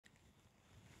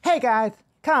Hey guys,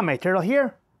 Kame Turtle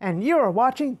here, and you are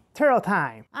watching Turtle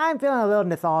Time. I'm feeling a little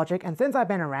nostalgic, and since I've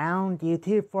been around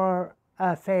YouTube for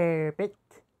a fair bit,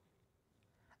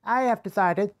 I have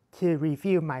decided to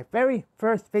review my very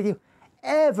first video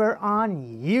ever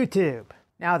on YouTube.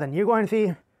 Now then, you're going to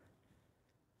see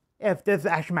if this is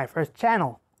actually my first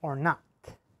channel or not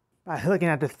by looking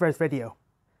at this first video.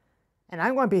 And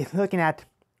I'm going to be looking at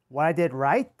what I did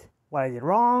right, what I did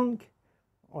wrong,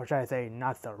 or should I say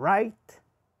not so right.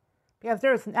 Because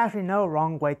there's actually no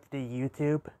wrong way to do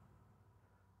YouTube.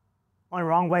 Only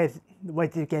wrong way is the way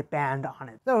to get banned on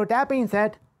it. So with that being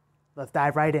said, let's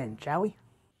dive right in, shall we?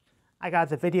 I got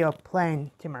the video playing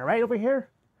to my right over here,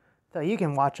 so you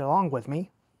can watch along with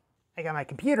me. I got my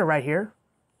computer right here.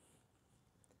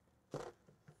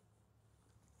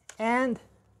 And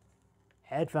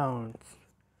headphones.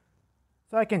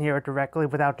 So I can hear it directly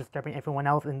without disturbing everyone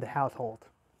else in the household.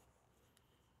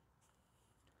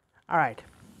 Alright.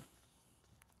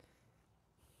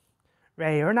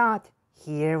 Ready or not,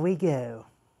 here we go.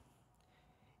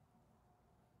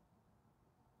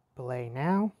 Play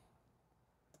now.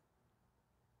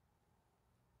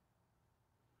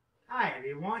 Hi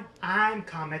everyone, I'm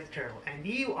Kame Turtle, and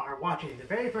you are watching the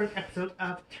very first episode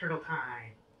of Turtle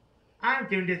Time. I'm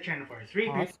doing this channel for 3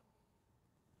 weeks.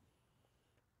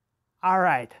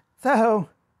 Alright, so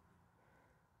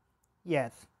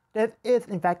yes, this is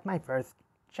in fact my first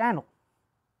channel.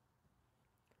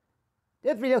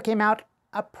 This video came out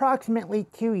approximately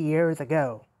 2 years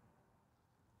ago.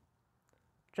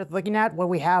 Just looking at what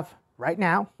we have right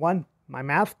now, one, my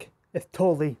mask is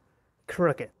totally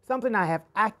crooked. Something I have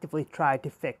actively tried to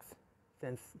fix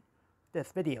since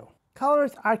this video.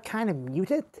 Colors are kind of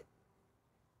muted,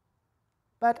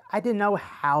 but I didn't know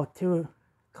how to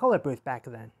color boost back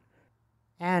then.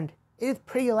 And it is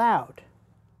pretty loud.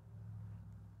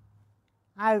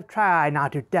 I've tried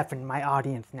not to deafen my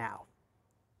audience now.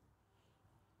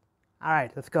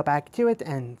 Alright, let's go back to it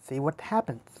and see what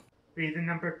happens. Reason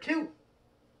number 2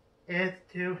 is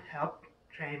to help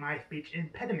train my speech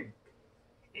impediment.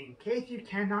 In case you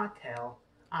cannot tell,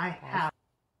 I have...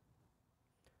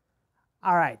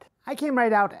 Alright, I came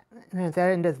right out and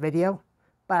said in this video,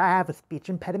 but I have a speech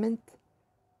impediment.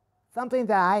 Something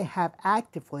that I have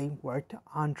actively worked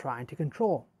on trying to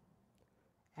control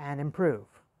and improve.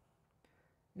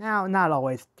 Now, not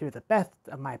always to the best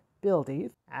of my abilities,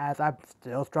 as I'm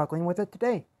still struggling with it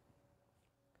today.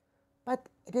 But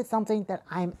it is something that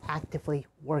I'm actively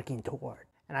working toward.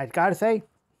 And I gotta say,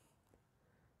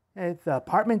 the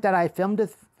apartment that I filmed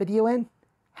this video in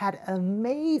had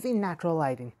amazing natural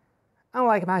lighting,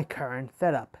 unlike my current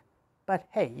setup. But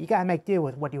hey, you gotta make do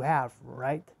with what you have,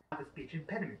 right? The speech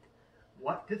impediment.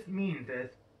 What this means is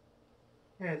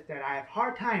that I have a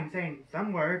hard time saying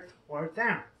some words or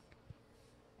sounds.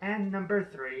 And number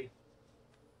 3,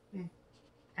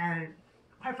 and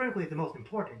quite frankly the most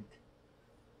important,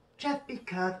 just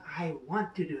because I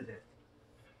want to do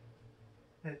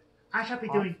this, I shall be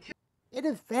doing two. It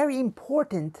is very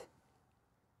important,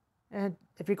 and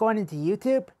if you're going into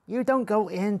YouTube, you don't go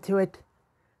into it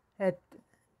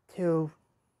to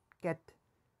get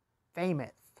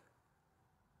famous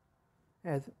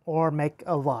or make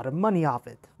a lot of money off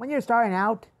it. When you're starting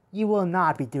out, you will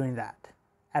not be doing that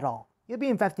at all. You'll be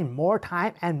investing more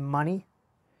time and money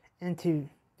into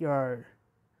your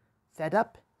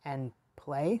setup and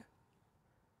play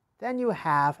than you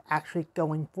have actually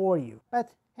going for you.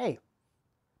 But hey,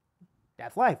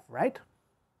 that's life, right?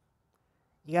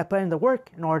 You gotta put in the work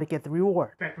in order to get the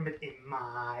reward. Back from it in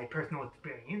my personal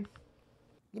experience.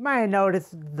 You might have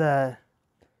noticed the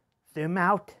zoom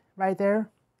out right there.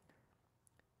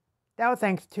 That was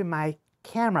thanks to my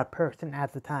camera person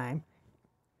at the time,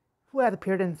 who has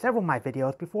appeared in several of my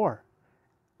videos before.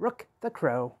 Rook the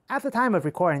Crow. At the time of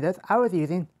recording this, I was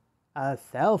using a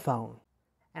cell phone.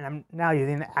 And I'm now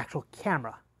using the actual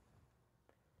camera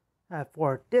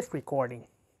for this recording.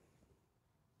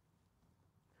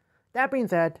 That being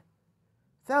said,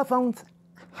 cell phones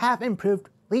have improved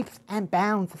leaps and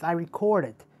bounds since I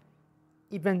recorded,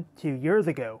 even 2 years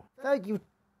ago. So you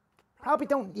probably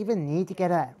don't even need to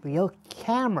get a real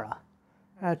camera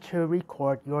to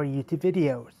record your YouTube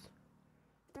videos.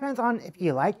 Depends on if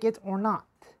you like it or not.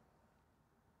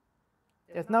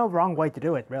 There's no wrong way to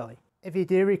do it, really. If you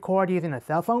do record using a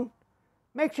cell phone,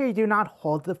 make sure you do not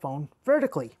hold the phone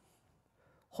vertically.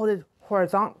 Hold it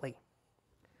horizontally.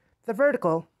 The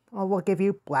vertical will give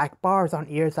you black bars on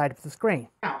either side of the screen.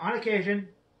 Now, on occasion,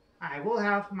 I will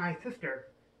have my sister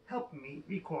help me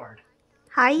record.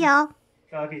 Hi, y'all.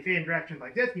 So if you see interactions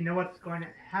like this, you know what's going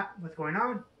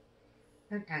on.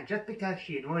 And just because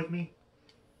she annoys me,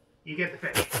 you get the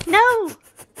fish. No!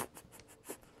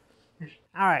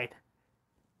 Alright.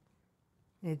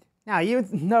 Now you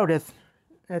notice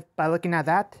by looking at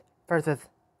that versus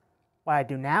what I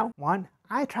do now. 1.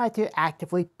 I try to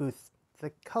actively boost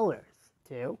the colors.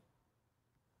 2.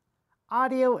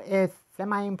 Audio is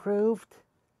semi-improved.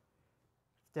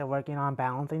 Still working on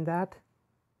balancing that.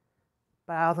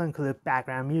 But I also include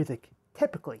background music,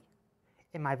 typically,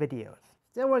 in my videos.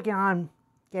 Still working on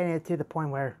getting it to the point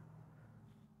where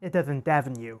it doesn't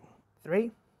deafen you.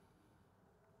 3.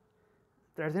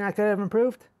 Third thing I could have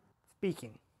improved?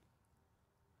 Speaking.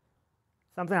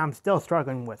 Something I'm still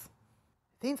struggling with.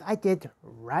 Things I did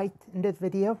right in this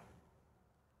video.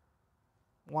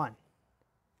 1.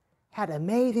 Had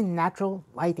amazing natural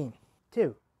lighting.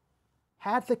 2.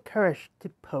 Had the courage to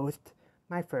post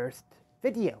my first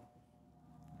video.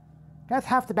 That's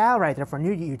half the battle right there for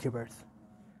new YouTubers.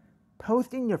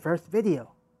 Posting your first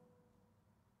video.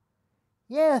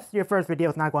 Yes, your first video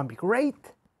is not going to be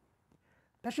great,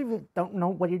 especially if you don't know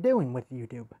what you're doing with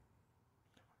YouTube.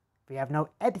 If you have no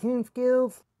editing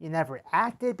skills, you never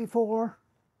acted before,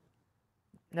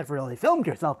 never really filmed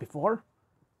yourself before,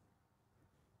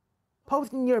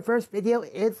 posting your first video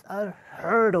is a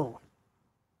hurdle.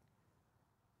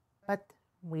 But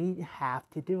we have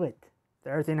to do it.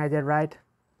 Third thing I did right,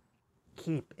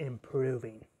 keep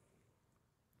improving.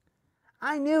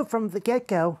 I knew from the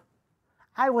get-go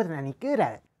I wasn't any good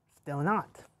at it. Still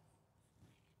not.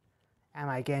 Am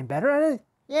I getting better at it?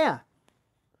 Yeah.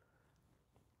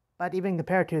 But even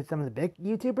compared to some of the big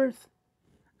YouTubers,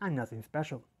 I'm nothing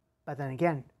special. But then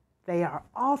again, they are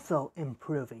also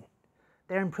improving.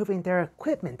 They're improving their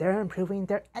equipment. They're improving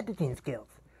their editing skills.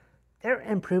 They're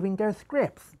improving their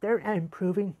scripts. They're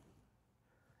improving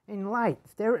in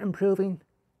lights. They're improving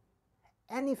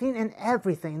anything and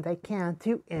everything they can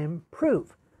to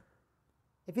improve.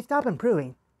 If you stop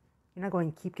improving, you're not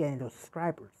going to keep getting those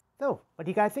subscribers. So, what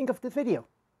do you guys think of this video?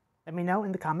 Let me know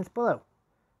in the comments below.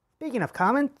 Speaking of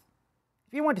comments,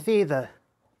 if you want to see the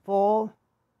full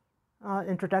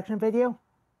introduction video,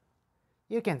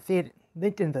 you can see it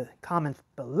linked in the comments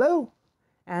below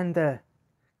and the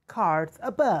cards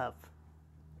above.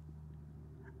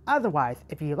 Otherwise,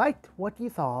 if you liked what you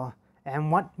saw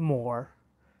and want more,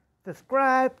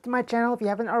 subscribe to my channel if you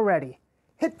haven't already.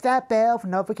 Hit that bell for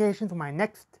notifications when my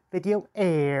next video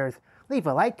airs. Leave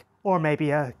a like or maybe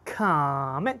a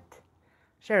comment.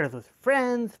 Share this with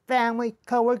friends, family,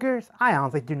 coworkers. I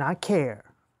honestly do not care.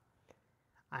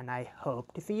 And I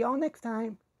hope to see you all next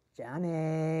time.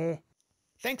 Johnny.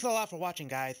 Thanks a lot for watching,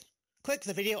 guys. Click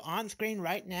the video on screen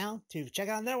right now to check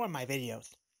out another one of my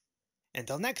videos.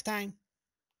 Until next time,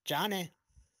 Johnny.